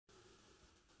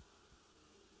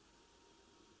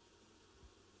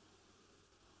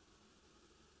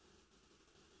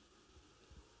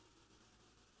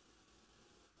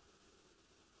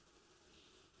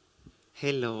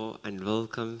Hello and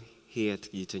welcome here at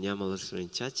Kijitonyama Lutheran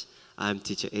Church. I'm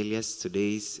Teacher Elias.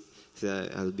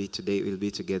 We'll be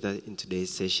together in today's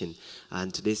session.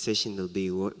 And today's session will be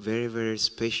very, very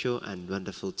special and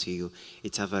wonderful to you.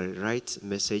 It's a right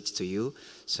message to you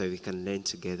so we can learn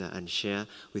together and share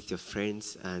with your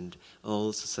friends and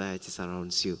all societies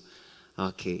around you.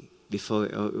 Okay, before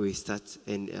we start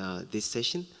in this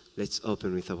session, let's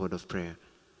open with a word of prayer.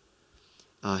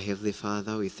 Our Heavenly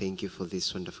Father, we thank you for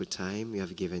this wonderful time you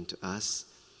have given to us.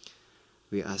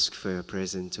 We ask for your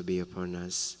presence to be upon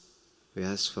us. We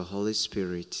ask for Holy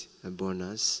Spirit upon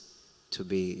us to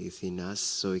be within us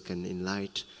so we can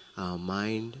enlighten our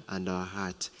mind and our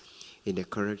heart in the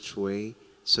correct way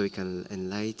so we can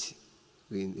enlighten,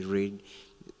 read,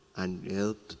 and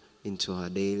help into our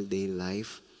daily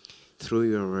life through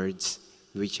your words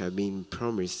which are being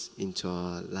promised into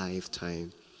our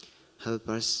lifetime. Help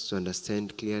us to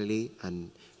understand clearly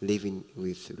and living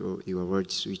with your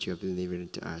words which you have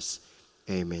delivered to us.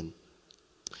 Amen.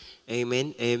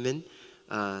 Amen. Amen.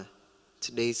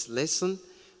 Today's lesson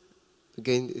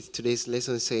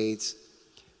says,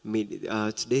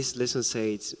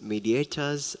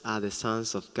 mediators are the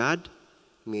sons of God.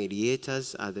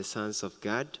 Mediators are the sons of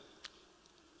God.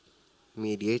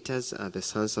 Mediators are the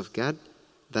sons of God.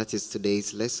 That is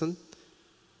today's lesson.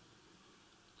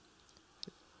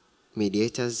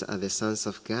 Mediators are the sons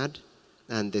of God.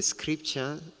 And the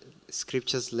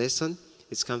scripture's lesson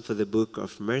is come from the book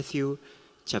of Matthew,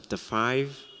 chapter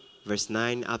 5, verse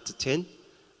 9 up to 10.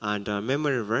 And our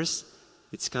memory verse,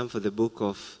 it's come from the book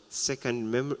of 2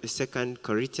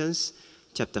 Corinthians,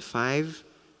 chapter 5,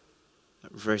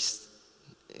 verse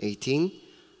 18.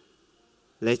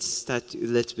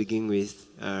 Let's begin with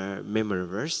our memory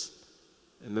verse.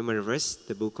 Memory verse,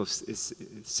 the book of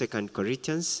 2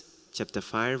 Corinthians, chapter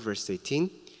 5, verse 18.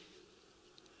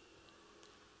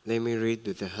 Let me read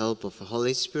with the help of the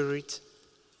Holy Spirit.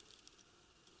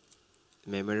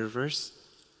 Memory verse.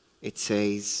 It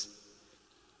says,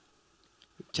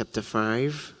 chapter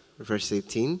 5, verse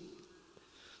 18.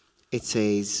 It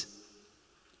says,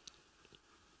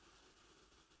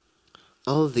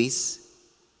 all this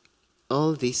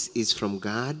is from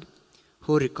God,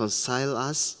 who reconciled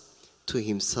us to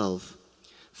himself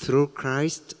through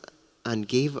Christ and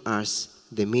gave us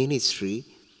the ministry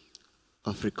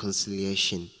of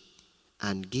reconciliation.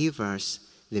 And give us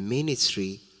the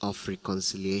ministry of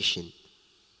reconciliation.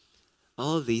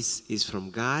 All this is from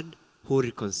God, who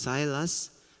reconciled us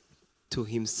to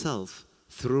himself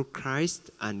through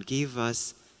Christ and gave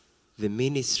us the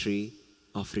ministry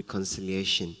of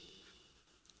reconciliation.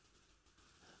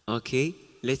 Okay,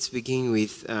 let's begin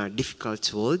with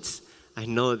difficult words. I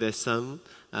know there's some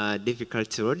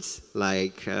difficult words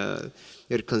like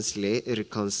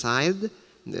reconciled,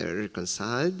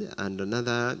 and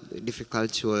another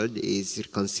difficult word is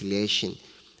reconciliation.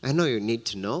 I know you need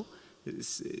to know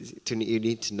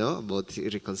about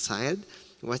reconciled.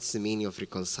 What's the meaning of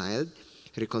reconciled?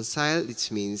 Reconciled, it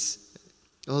means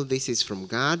all this is from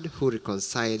God who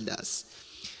reconciled us.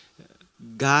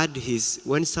 God is,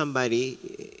 when somebody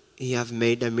have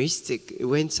made a mistake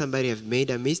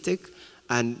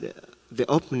and the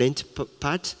opponent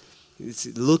part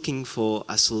is looking for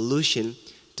a solution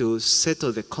to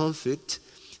settle the conflict,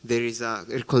 there is a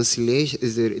reconciliation,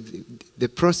 the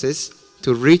process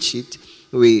to reach it.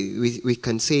 We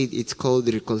can say it's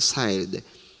called reconciled.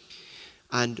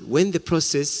 And when the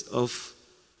process of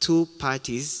two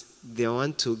parties, they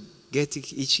want to get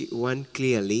each one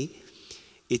clearly,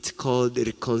 it's called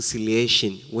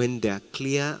reconciliation. When they are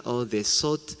clear or they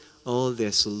sort all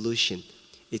their solution,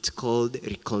 it's called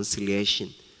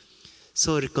reconciliation.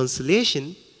 So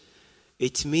reconciliation,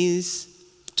 it means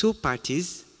two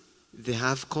parties, they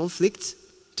have conflict.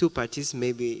 Two parties,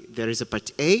 maybe there is a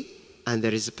part A and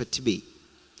there is a part B.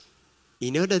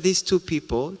 In order these two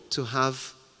people to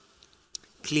have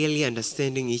clearly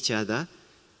understanding each other,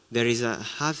 there is a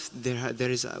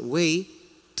way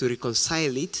to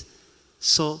reconcile it,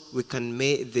 so they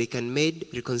can make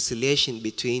reconciliation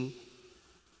between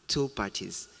two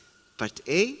parties, part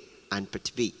A and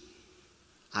part B.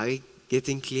 Are we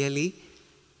getting clearly?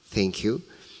 Thank you.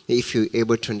 If you're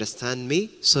able to understand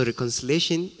me, so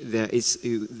reconciliation, there is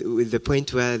with the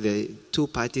point where the two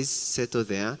parties settle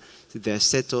their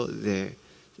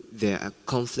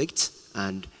conflicts,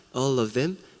 and all of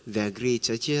them, they agree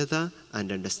to each other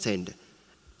and understand.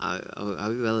 Are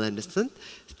we well understand?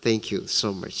 Thank you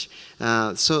so much.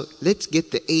 So let's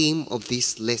get the aim of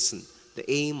this lesson. The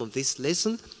aim of this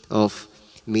lesson of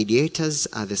mediators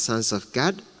are the sons of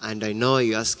God. And I know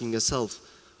you're asking yourself,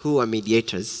 who are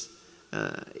mediators?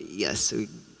 Yes,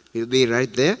 we'll be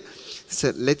right there.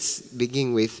 So let's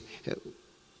begin with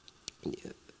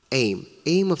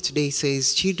Aim of today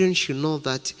says children should know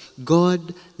that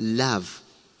God love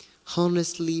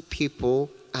honestly people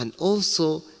and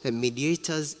also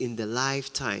mediators in the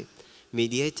lifetime.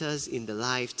 Mediators in the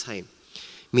lifetime.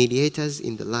 Mediators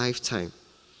in the lifetime.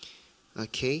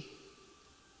 Okay.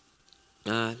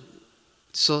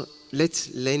 So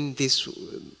let's learn this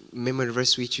memory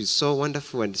verse, which is so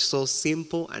wonderful and so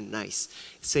simple and nice.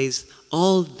 It says,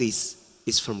 all this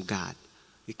is from God.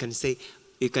 You can say,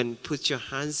 you can put your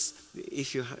hands,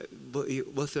 if you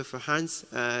both of your hands,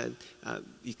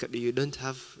 you don't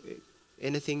have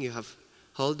anything you have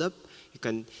hold up, you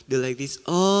can do like this.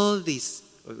 All this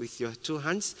with your two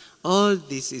hands. All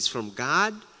this is from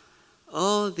God.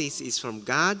 All this is from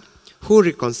God, who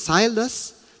reconciled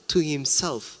us to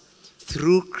himself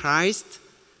through Christ,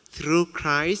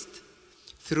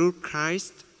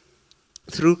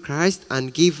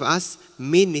 and give us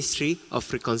ministry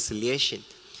of reconciliation.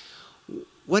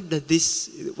 What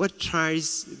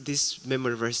tries this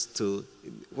memory verse to,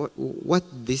 what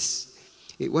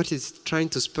is trying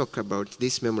to speak about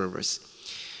this memory verse?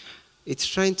 It's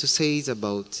trying to say is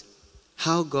about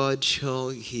how God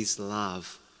showed his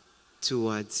love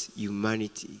towards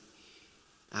humanity.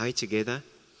 Are we together?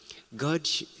 God,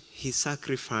 he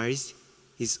sacrificed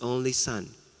his only son,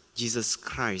 Jesus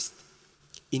Christ,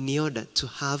 in order to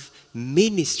have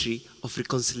ministry of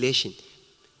reconciliation.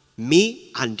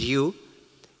 Me and you,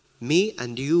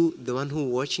 the one who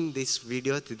watching this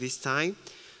video to this time,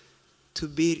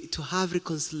 to have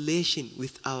reconciliation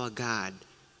with our God.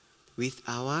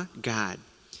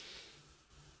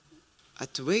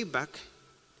 At way back,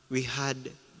 we had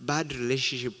bad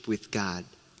relationship with God.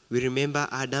 We remember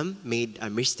Adam made a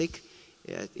mistake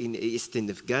in the east end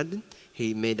of garden.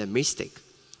 He made a mistake,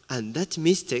 and that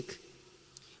mistake,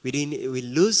 we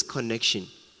lose connection.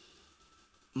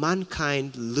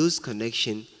 Mankind lose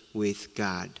connection with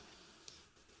God.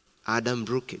 Adam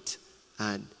broke it,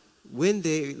 and when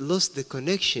they lost the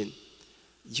connection,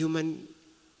 human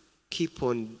keep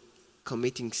on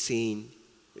committing sin,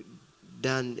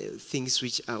 done things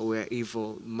which were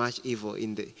evil, much evil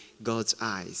in God's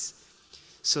eyes.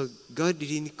 So God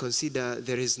didn't consider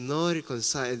there is no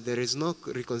reconcile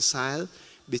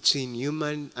between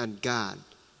human and God.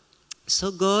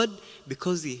 So God,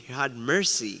 because he had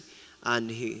mercy,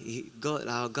 and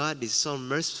our God is so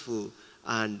merciful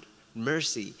and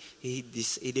mercy, he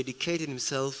dedicated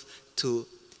himself to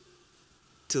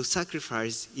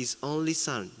sacrifice his only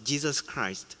son, Jesus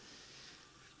Christ.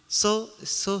 So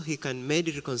he can make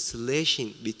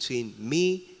reconciliation between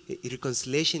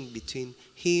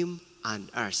him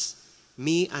and us,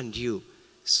 me and you.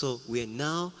 So we are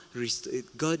now,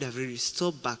 God has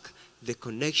restored back the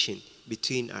connection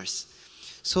between us.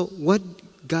 So what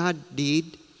God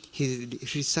did,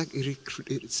 he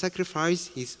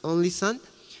sacrificed his only son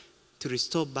to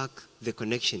restore back the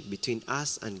connection between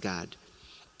us and God.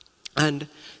 And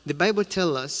the Bible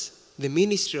tells us the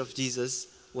ministry of Jesus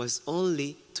was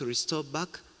only to restore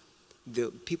back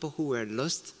the people who were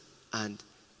lost and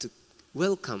to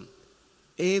welcome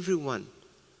everyone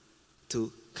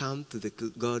to come to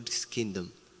God's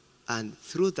kingdom. And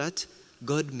through that,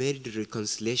 God made the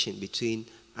reconciliation between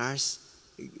us.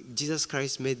 Jesus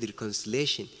Christ made the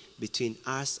reconciliation between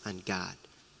us and God.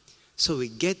 So we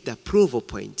get the approval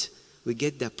point. We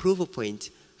get the approval point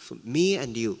for me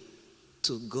and you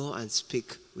to go and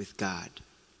speak with God.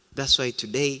 That's why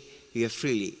today you are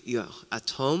freely. You are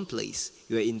at home place.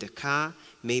 You are in the car.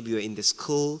 Maybe you are in the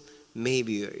school.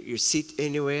 Maybe you sit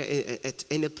anywhere, at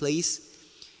any place.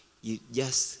 You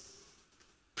just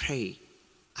pray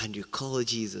and you call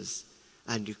Jesus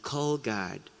and you call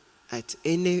God at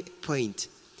any point.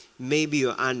 Maybe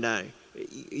you're under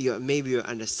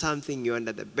something. You're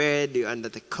under the bed. You're under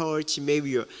the couch. Maybe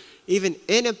you're even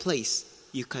any place.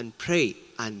 You can pray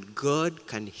and God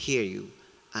can hear you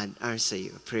and answer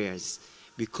your prayers,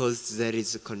 because there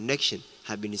is a connection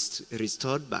have been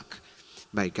restored back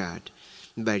by God.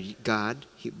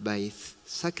 By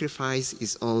sacrifice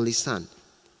his only son,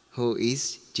 who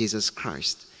is Jesus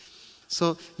Christ.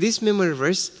 So this memory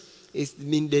verse is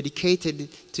been dedicated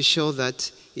to show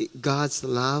that God's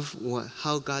love,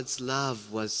 how God's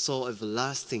love was so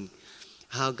everlasting.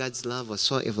 How God's love was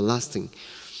so everlasting.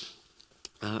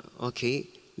 Okay,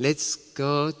 let's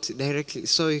go directly.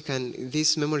 So you can,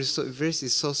 this memory verse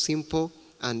is so simple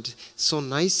and so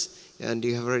nice, and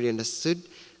you have already understood.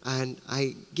 And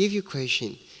I give you a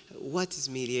question: what is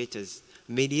mediators?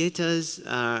 Mediators,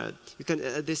 you can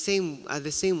the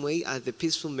same way as the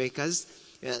peaceful makers.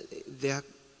 They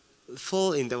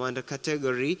fall in the one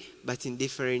category, but in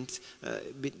different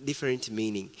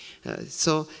meaning.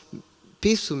 So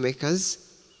peaceful makers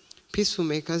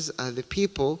are the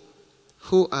people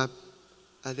who are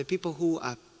the people who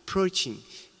are approaching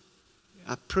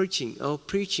or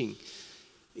preaching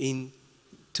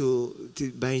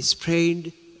by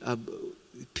spread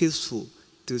peaceful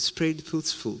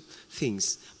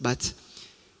things. But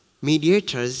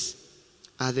mediators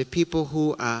are the people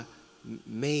who are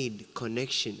made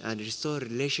connection and restore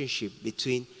relationship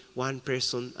between one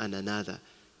person and another.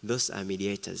 Those are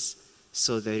mediators.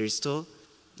 So they restore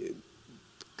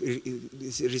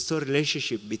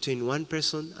relationship between one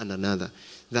person and another.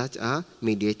 That are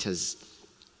mediators.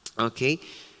 Okay,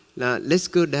 now let's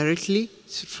go directly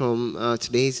from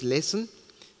today's lesson.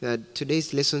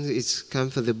 Today's lesson is come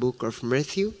from the book of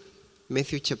Matthew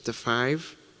chapter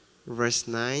 5, verse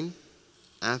 9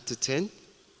 up to 10.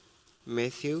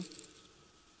 Matthew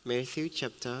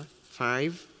chapter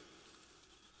 5.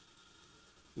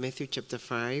 Matthew chapter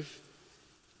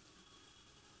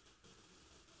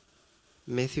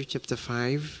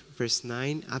 5, verse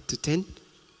 9 up to 10.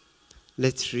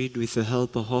 Let's read with the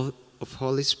help of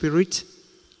Holy Spirit.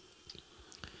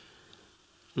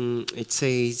 It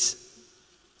says,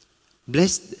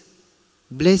 Blessed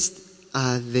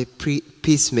are the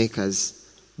peacemakers.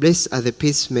 Blessed are the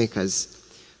peacemakers,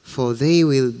 for they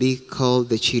will be called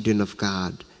the children of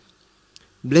God.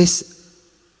 Blessed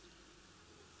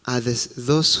are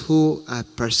those who are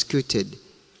persecuted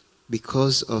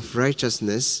because of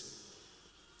righteousness.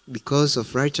 Because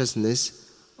of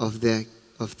righteousness of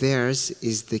theirs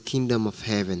is the kingdom of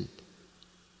heaven.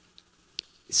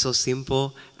 So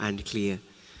simple and clear.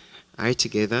 All right,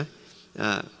 together.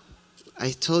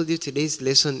 I told you today's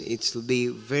lesson, it will be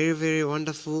very, very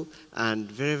wonderful and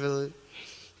very, very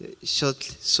short,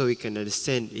 so we can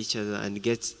understand each other and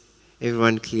get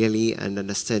everyone clearly and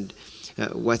understand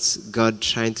what's God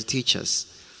trying to teach us.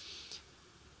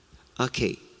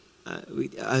 Okay, we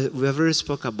have already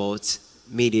spoke about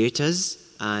mediators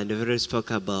and we already spoke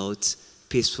about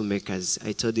peaceful makers.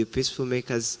 I told you peaceful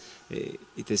makers,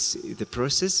 it is the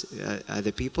process, are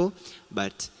the people,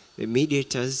 but the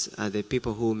mediators are the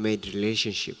people who made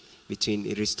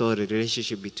restore a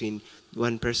relationship between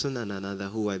one person and another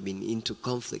who have been into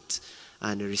conflict,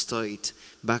 and restore it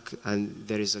back, and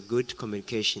there is a good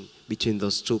communication between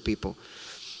those two people.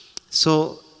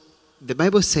 So the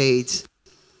Bible says,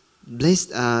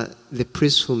 blessed are the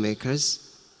peaceful makers,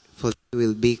 for they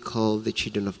will be called the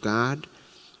children of God.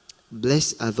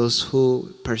 Blessed are those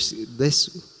who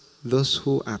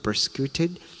are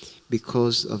persecuted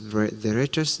because of the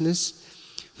righteousness,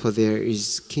 for there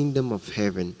is kingdom of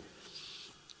heaven.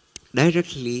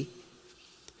 Directly,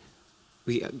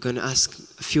 we are going to ask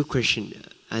a few questions,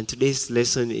 and today's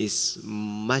lesson is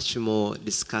much more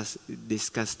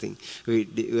disgusting. We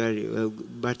are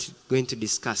going to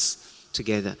discuss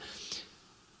together.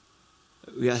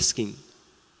 We're asking,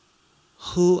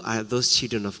 who are those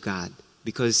children of God?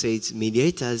 Because it says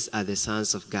mediators are the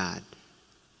sons of God.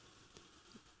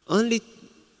 Only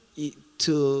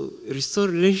to restore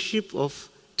relationship of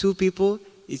two people,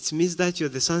 it means that you're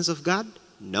the sons of God?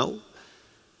 No.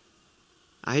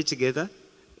 Are you together?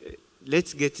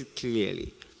 Let's get it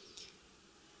clearly.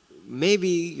 Maybe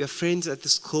your friends at the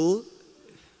school,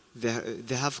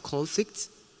 they have conflict,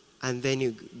 and then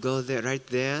you go there right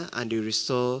there and you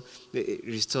restore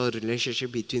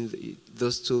relationship between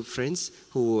those two friends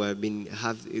who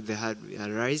had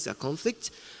arise a conflict,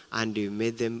 and you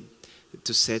made them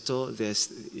to settle their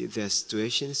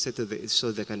situation,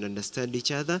 so they can understand each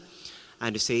other,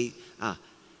 and say,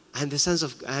 I'm the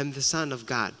son of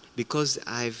God, because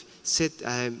I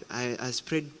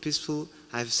spread peaceful,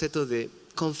 I've settled the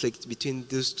conflict between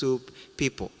those two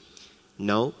people.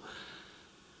 No.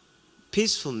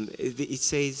 Peaceful, it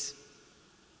says,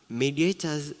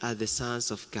 mediators are the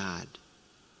sons of God.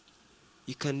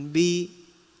 You can be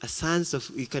a son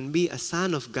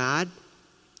of God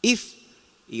if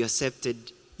you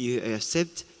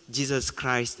accept Jesus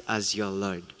Christ as your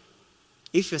Lord.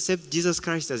 If you accept Jesus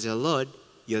Christ as your Lord,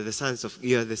 you're the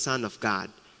son of God.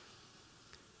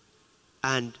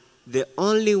 And the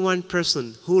only one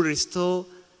person who restores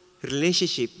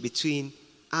relationship between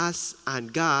us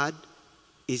and God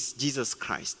is Jesus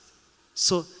Christ.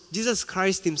 So Jesus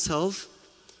Christ himself,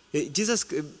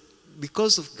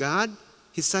 because of God,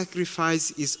 he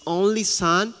sacrificed his only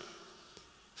son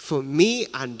for me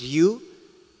and you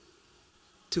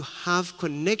to have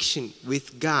connection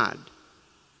with God,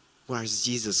 was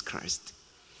Jesus Christ.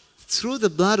 Through the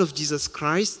blood of Jesus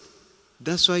Christ,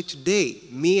 that's why today,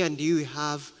 me and you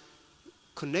have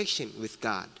connection with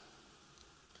God.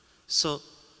 So,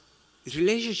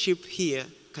 relationship here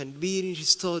can be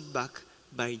restored back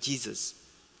by Jesus.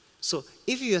 So,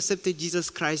 if you accepted Jesus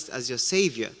Christ as your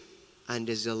Savior and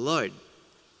as your Lord,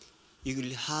 you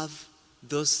will have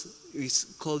those we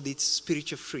called it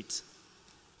spiritual fruit.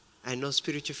 I know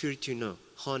spiritual fruit, you know.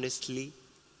 Honestly,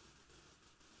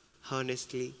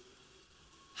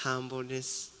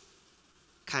 humbleness,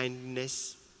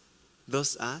 kindness.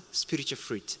 Those are spiritual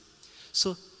fruit.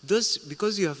 So those,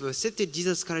 because you have accepted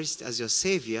Jesus Christ as your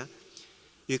Savior,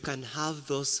 you can have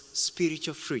those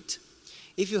spiritual fruit.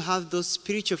 If you have those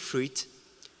spiritual fruit,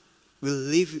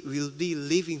 will be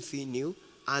living in you,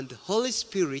 and the Holy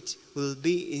Spirit will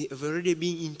be already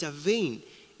being intervened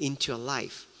into your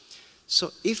life.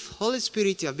 So if Holy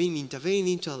Spirit have been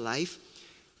intervening into your life,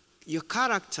 your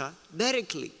character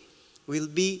directly will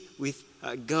be with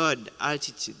God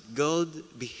attitude. God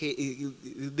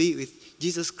will be with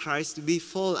Jesus Christ, will be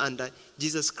fall under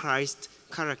Jesus Christ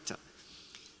character.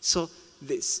 So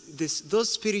those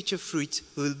spiritual fruits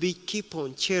will be keep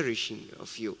on cherishing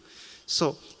of you.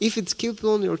 So if it's keep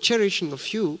on cherishing of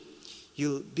you,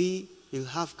 you'll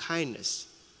have kindness.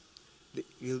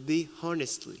 You'll be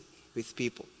honestly with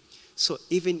people. So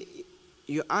even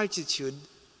your attitude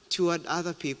toward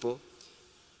other people,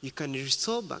 you can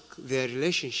restore back their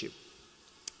relationship,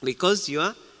 because you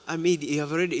are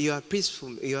peaceful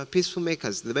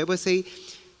makers. The Bible says,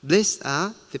 "Blessed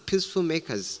are the peaceful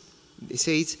makers." It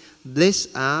says, "Blessed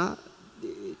are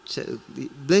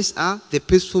the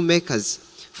peaceful makers,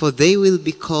 for they will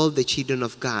be called the children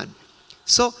of God."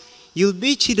 So you'll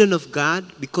be children of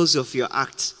God because of your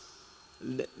act.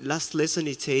 Last lesson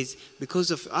it says, because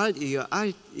of your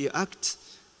act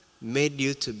made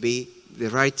you to be the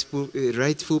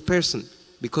rightful person.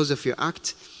 Because of your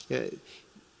act.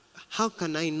 How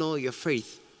can I know your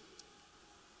faith?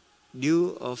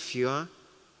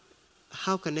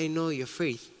 How can I know your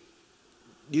faith?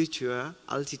 Due to your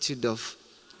altitude of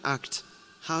act.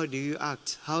 How do you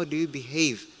act? How do you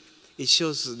behave? It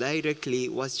shows directly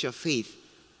what's your faith.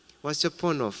 What's your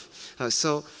point of?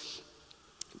 So,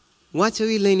 what are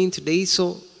we learning today?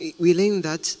 So, we learn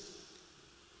that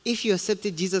if you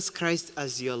accepted Jesus Christ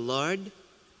as your Lord,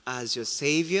 as your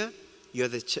Savior, you're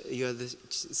the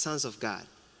sons of God.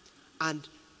 And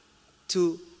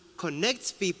to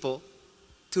connect people,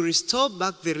 to restore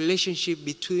back the relationship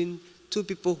between two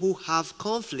people who have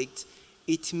conflict,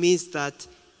 it means that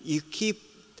you keep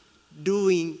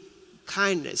doing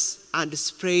kindness and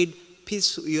spread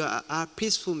peace. You are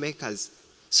peaceful makers.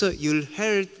 So you'll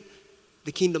inherit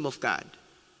the kingdom of God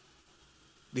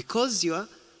because you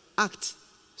act.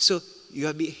 So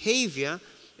your behavior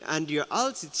and your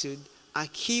attitude are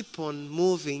keep on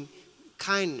moving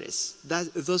kindness,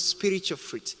 those spiritual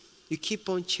fruits. You keep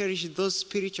on cherishing those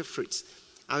spiritual fruits.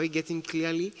 Are we getting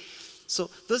clearly?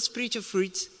 So those spiritual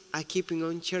fruits are keeping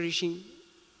on cherishing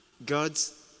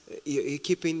you're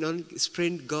keeping on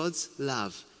spreading God's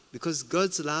love, because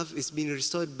God's love is being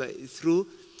restored through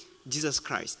Jesus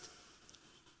Christ.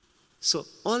 So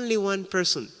only one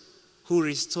person who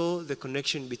restored the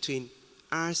connection between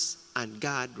us and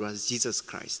God was Jesus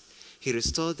Christ. He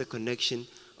restored the connection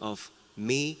of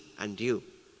me and you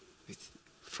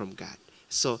from God.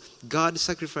 So God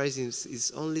sacrificed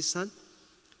his only son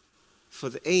for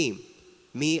the aim,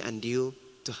 me and you,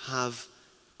 to have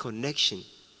connection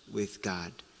with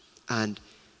God. And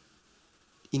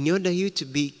in order you to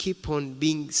keep on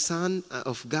being son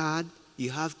of God,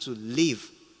 you have to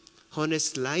live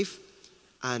honest life,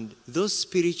 and those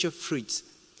spiritual fruits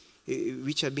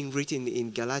which are being written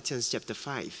in Galatians chapter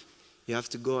 5. You have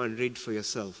to go and read for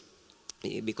yourself,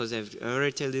 because I've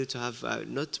already told you to have a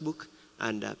notebook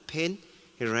and a pen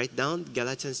and write down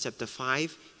Galatians chapter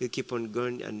 5. You keep on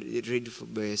going and read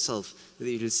by yourself.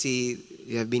 You'll see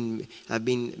have been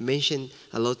mentioned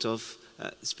a lot of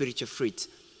spiritual fruit.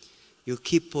 You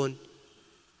keep on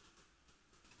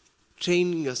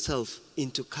training yourself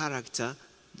into character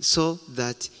so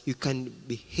that you can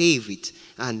behave it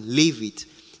and live it.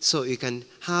 So you can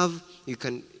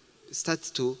start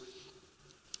to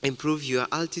improve your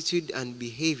attitude and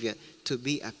behavior to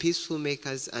be a peaceful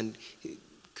makers and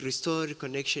restore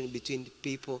connection between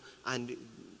people, and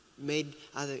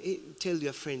tell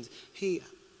your friends, hey,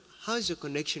 how's your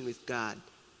connection with God?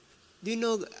 Do you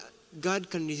know God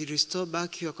can restore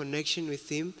back your connection with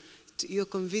him? You're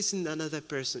convincing another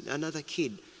person, another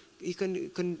kid. You can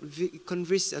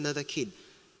convince another kid.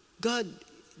 God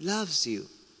loves you.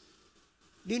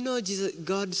 Do you know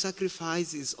God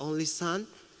sacrificed his only son?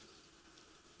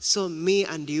 So me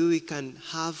and you, we can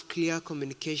have clear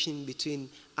communication between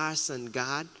us and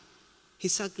God.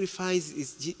 His sacrifice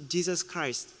is Jesus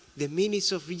Christ. The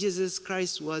ministry of Jesus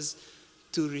Christ was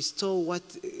to restore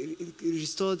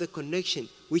the connection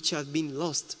which have been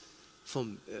lost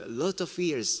from a lot of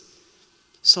years.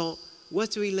 So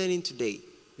what are we learning today?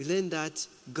 We learn that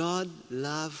God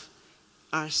loved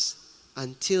us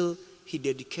until he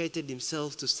dedicated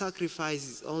himself to sacrifice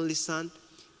his only son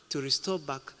to restore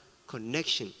back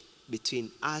connection between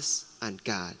us and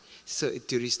God. So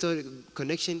to restore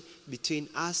connection between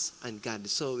us and God.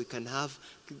 So we can have,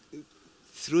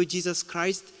 through Jesus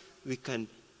Christ, we can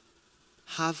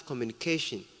have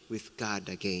communication with God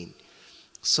again.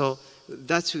 So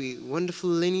that's a wonderful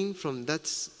learning from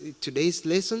today's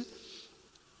lesson.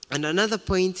 And another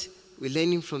point we're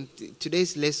learning from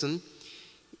today's lesson,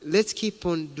 let's keep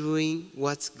on doing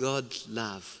what God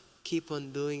loves. Keep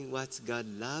on doing what God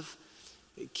loves.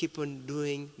 Keep on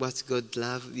doing what God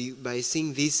loves. By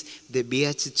seeing this, the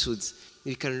Beatitudes,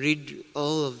 you can read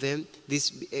all of them. This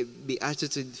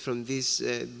Beatitude from this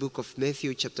book of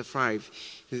Matthew chapter 5.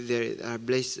 There are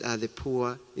blessed are the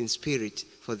poor in spirit,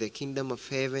 for the kingdom of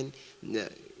heaven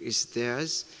is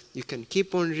theirs. You can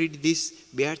keep on reading these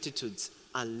Beatitudes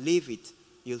and live it.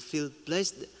 You'll feel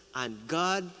blessed, and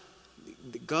God,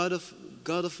 the God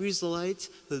of Israelites,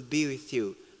 will be with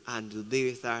you and will be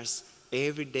with us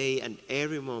every day and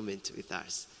every moment with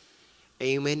us.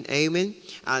 Amen, amen.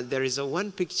 There is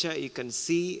one picture you can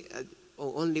see,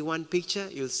 only one picture.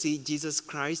 You'll see Jesus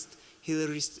Christ. He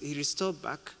restored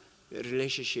back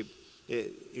relationship.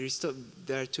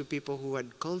 There are two people who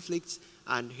had conflicts,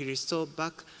 and he restored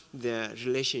back their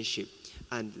relationship.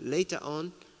 And later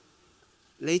on,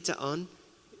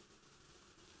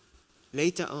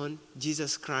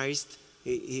 Jesus Christ,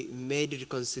 he made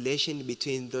reconciliation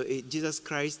between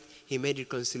he made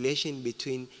reconciliation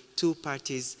between two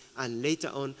parties, and later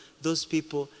on those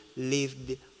people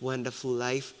lived wonderful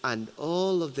life, and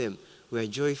all of them were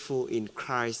joyful in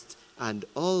Christ, and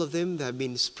all of them that have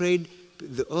been spread,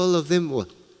 all of them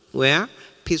were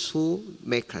peaceful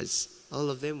makers. All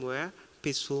of them were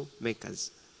peaceful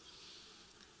makers.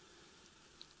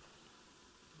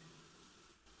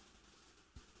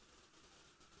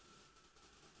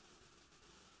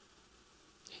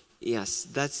 Yes,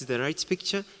 that's the right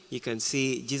picture. You can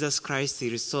see Jesus Christ,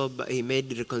 he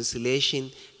made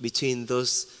reconciliation between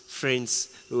those friends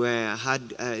who had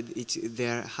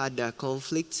a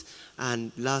conflict.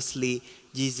 And lastly,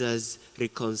 Jesus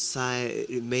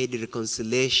made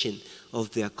reconciliation of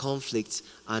their conflicts,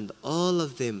 and all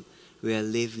of them were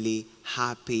lively,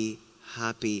 happy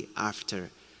after.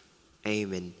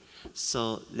 Amen.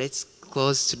 So let's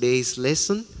close today's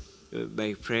lesson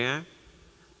by prayer.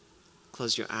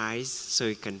 Close your eyes so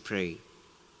you can pray.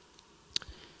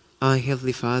 Our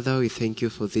Heavenly Father, we thank you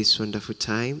for this wonderful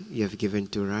time you have given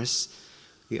to us.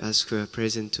 We ask for your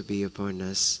presence to be upon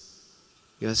us.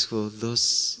 We ask for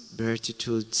those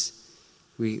beatitudes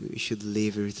we should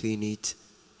live within it.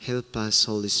 Help us,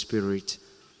 Holy Spirit,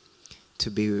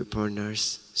 to be upon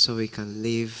us so we can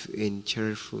live in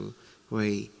cheerful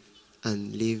way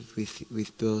and live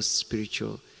with those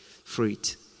spiritual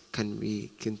fruit. Can we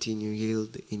continue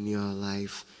healed in your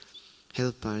life?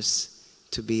 Help us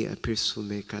to be a peaceful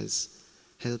makers.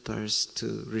 Help us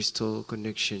to restore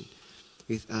connection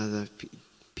with other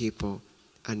people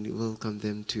and welcome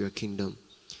them to your kingdom.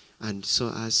 And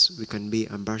so as we can be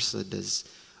ambassadors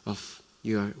of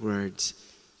your words,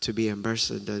 to be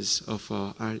ambassadors of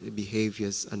our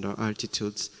behaviors and our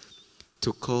attitudes,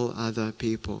 to call other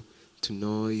people to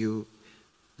know you,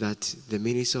 that the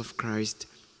ministry of Christ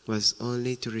was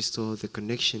only to restore the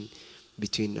connection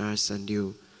between us and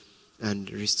you,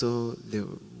 and restore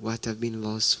what have been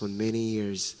lost for many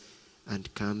years,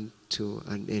 and come to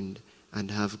an end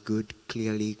and have good,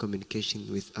 clearly communication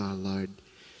with our Lord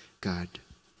God.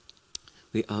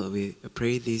 We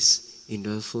pray this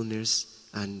in all fullness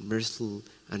and merciful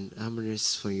and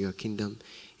harmonious for your kingdom.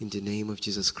 In the name of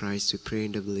Jesus Christ, we pray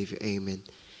and believe. Amen.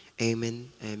 Amen.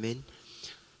 Amen.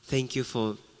 Thank you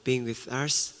for being with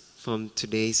us from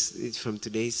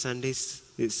today's Sunday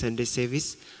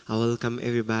service. I welcome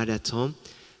everybody at home.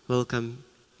 Welcome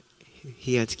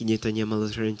here at Kijitonyama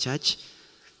Lutheran Church.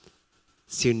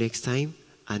 See you next time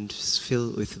and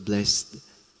feel with blessed.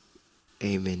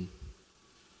 Amen.